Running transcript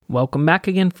Welcome back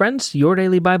again, friends, to Your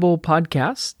Daily Bible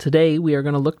Podcast. Today we are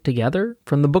going to look together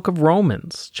from the book of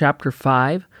Romans, chapter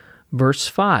 5, verse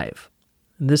 5.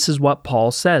 This is what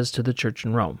Paul says to the church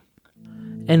in Rome.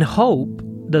 And hope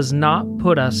does not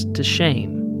put us to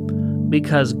shame,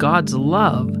 because God's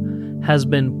love has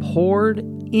been poured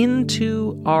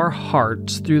into our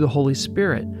hearts through the Holy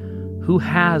Spirit, who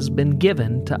has been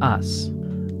given to us.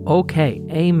 Okay,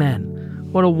 amen.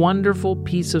 What a wonderful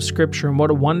piece of scripture and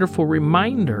what a wonderful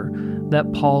reminder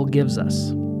that Paul gives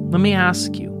us. Let me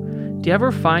ask you, do you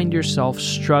ever find yourself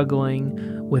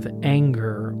struggling with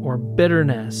anger or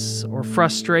bitterness or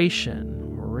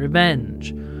frustration or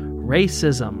revenge,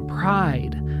 racism,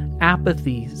 pride,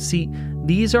 apathy? See,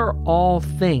 these are all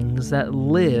things that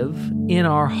live in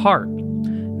our heart.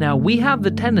 Now, we have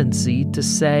the tendency to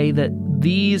say that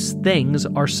these things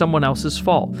are someone else's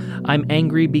fault. I'm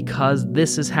angry because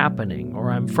this is happening,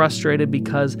 or I'm frustrated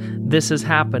because this is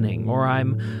happening, or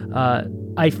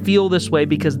I feel this way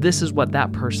because this is what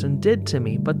that person did to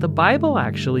me. But the Bible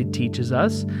actually teaches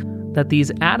us that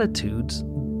these attitudes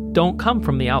don't come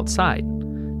from the outside.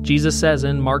 Jesus says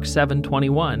in Mark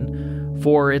 7:21,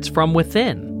 "For it's from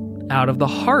within, out of the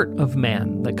heart of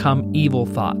man, that come evil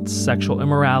thoughts, sexual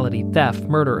immorality, theft,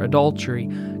 murder, adultery,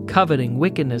 coveting,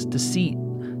 wickedness, deceit,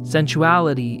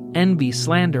 sensuality, envy,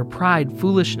 slander, pride,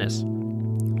 foolishness.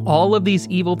 All of these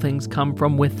evil things come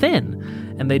from within,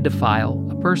 and they defile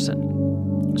a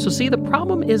person." So see, the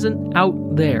problem isn't out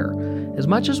there. As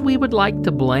much as we would like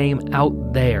to blame out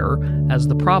there as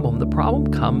the problem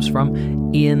comes from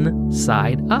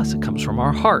inside us. It comes from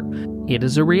our heart. It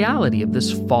is a reality of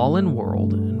this fallen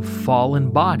world and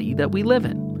fallen body that we live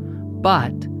in.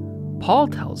 But Paul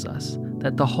tells us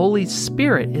that the Holy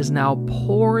Spirit is now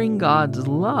pouring God's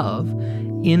love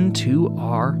into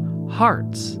our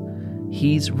hearts.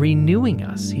 He's renewing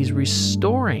us. He's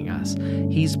restoring us.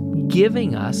 He's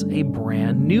giving us a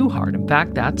brand new heart. In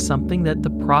fact, that's something that the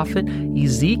prophet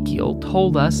Ezekiel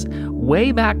told us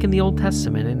way back in the Old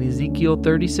Testament in Ezekiel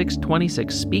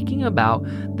 36:26, speaking about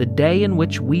the day in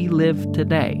which we live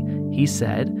today. He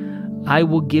said, "I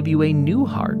will give you a new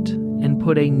heart and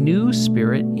put a new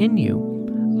spirit in you.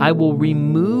 I will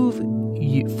remove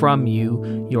from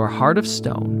you your heart of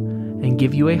stone and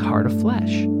give you a heart of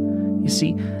flesh." You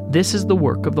see, this is the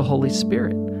work of the Holy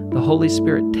Spirit. The Holy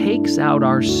Spirit takes out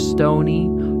our stony,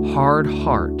 hard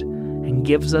heart and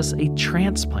gives us a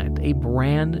transplant, a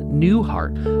brand new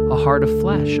heart, a heart of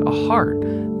flesh, a heart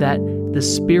that the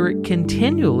Spirit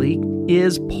continually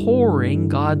is pouring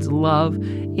God's love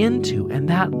into. And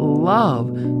that love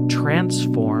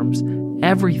transforms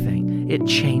everything. It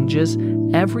changes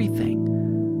everything.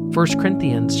 1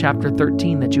 Corinthians chapter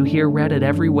 13 that you hear read at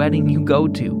every wedding you go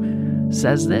to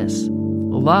says this: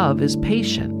 love is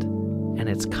patient and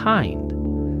it's kind.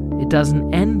 It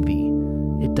doesn't envy.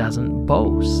 It doesn't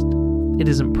boast. It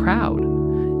isn't proud.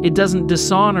 It doesn't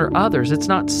dishonor others. It's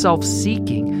not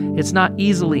self-seeking. It's not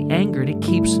easily angered. It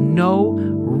keeps no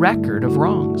record of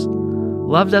wrongs.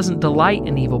 Love doesn't delight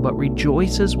in evil, but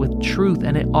rejoices with truth,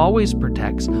 and it always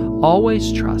protects,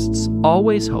 always trusts,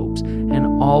 always hopes, and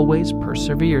always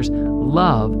perseveres.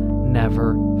 Love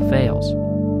never fails.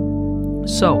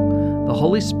 So, the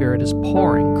Holy Spirit is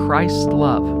pouring Christ's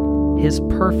love, His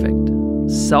perfect,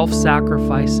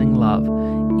 self-sacrificing love,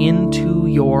 into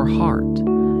your heart,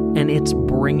 and it's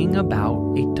bringing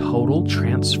about a total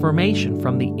transformation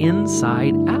from the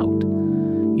inside out.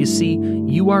 You see,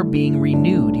 you are being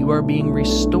renewed, you are being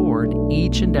restored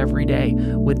each and every day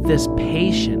with this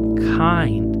patient,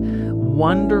 kind,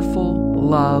 wonderful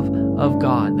love of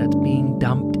God that's being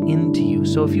dumped into you.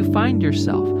 So if you find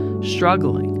yourself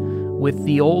struggling with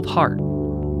the old heart,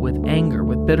 with anger,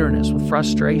 with bitterness, with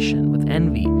frustration, with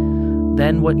envy,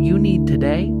 then what you need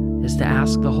today is to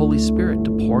ask the Holy Spirit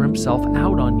to pour Himself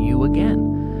out on you again.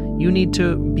 You need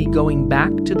to be going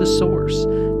back to the source,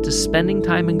 to spending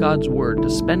time in God's Word, to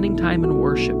spending time in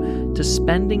worship, to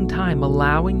spending time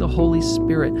allowing the Holy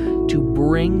Spirit to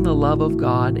bring the love of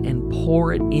God and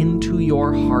pour it into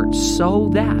your heart so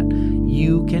that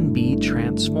you can be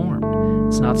transformed.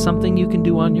 It's not something you can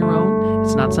do on your own.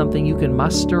 It's not something you can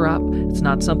muster up. It's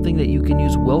not something that you can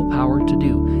use willpower to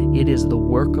do. It is the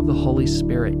work of the Holy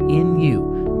Spirit in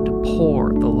you to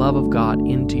pour the love of God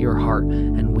into your heart,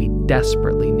 and we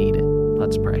desperately need it.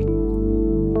 Let's pray.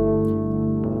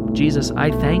 Jesus,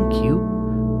 I thank you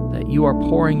that you are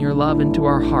pouring your love into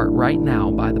our heart right now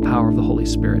by the power of the Holy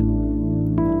Spirit.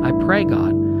 I pray,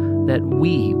 God, that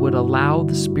we would allow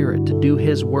the Spirit to do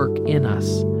His work in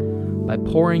us. By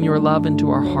pouring your love into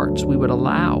our hearts, we would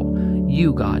allow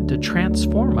you, God, to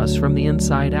transform us from the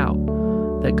inside out.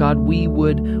 That, God, we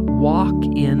would walk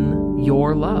in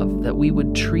your love, that we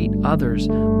would treat others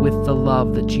with the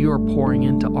love that you are pouring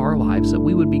into our lives, that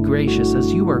we would be gracious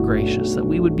as you are gracious, that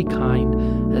we would be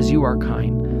kind as you are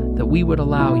kind, that we would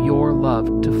allow your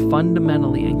love to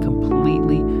fundamentally and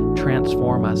completely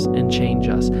transform us and change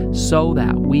us so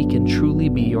that we can truly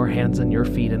be your hands and your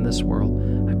feet in this world.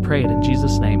 I pray it in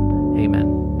Jesus' name.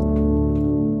 Amen.